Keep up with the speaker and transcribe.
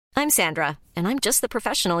I'm Sandra, and I'm just the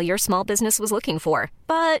professional your small business was looking for.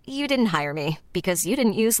 But you didn't hire me because you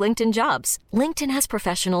didn't use LinkedIn Jobs. LinkedIn has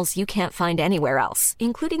professionals you can't find anywhere else,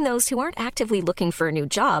 including those who aren't actively looking for a new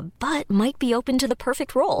job, but might be open to the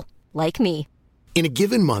perfect role, like me. In a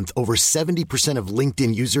given month, over 70% of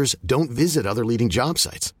LinkedIn users don't visit other leading job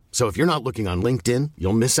sites. So if you're not looking on LinkedIn,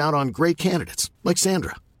 you'll miss out on great candidates like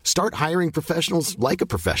Sandra. Start hiring professionals like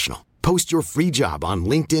a professional. Post your free job on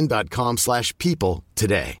linkedin.com/people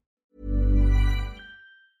today.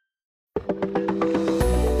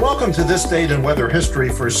 Welcome to This Date in Weather History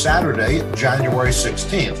for Saturday, January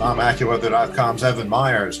 16th. I'm AccuWeather.com's Evan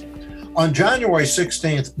Myers. On January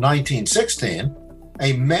 16th, 1916,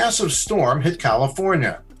 a massive storm hit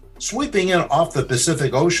California. Sweeping in off the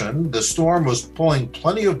Pacific Ocean, the storm was pulling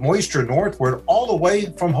plenty of moisture northward all the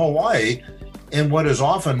way from Hawaii in what is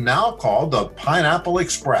often now called the Pineapple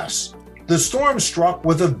Express. The storm struck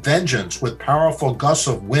with a vengeance, with powerful gusts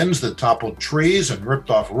of winds that toppled trees and ripped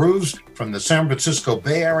off roofs from the San Francisco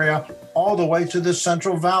Bay Area all the way to the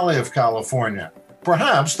Central Valley of California.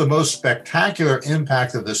 Perhaps the most spectacular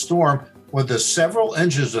impact of the storm were the several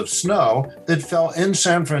inches of snow that fell in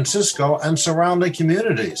San Francisco and surrounding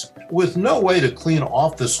communities. With no way to clean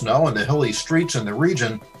off the snow in the hilly streets in the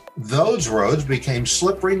region, those roads became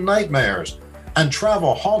slippery nightmares, and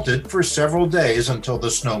travel halted for several days until the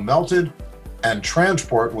snow melted and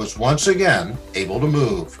transport was once again able to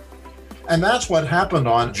move. And that's what happened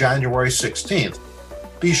on January 16th.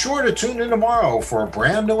 Be sure to tune in tomorrow for a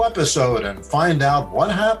brand new episode and find out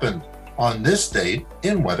what happened on this date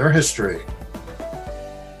in weather history.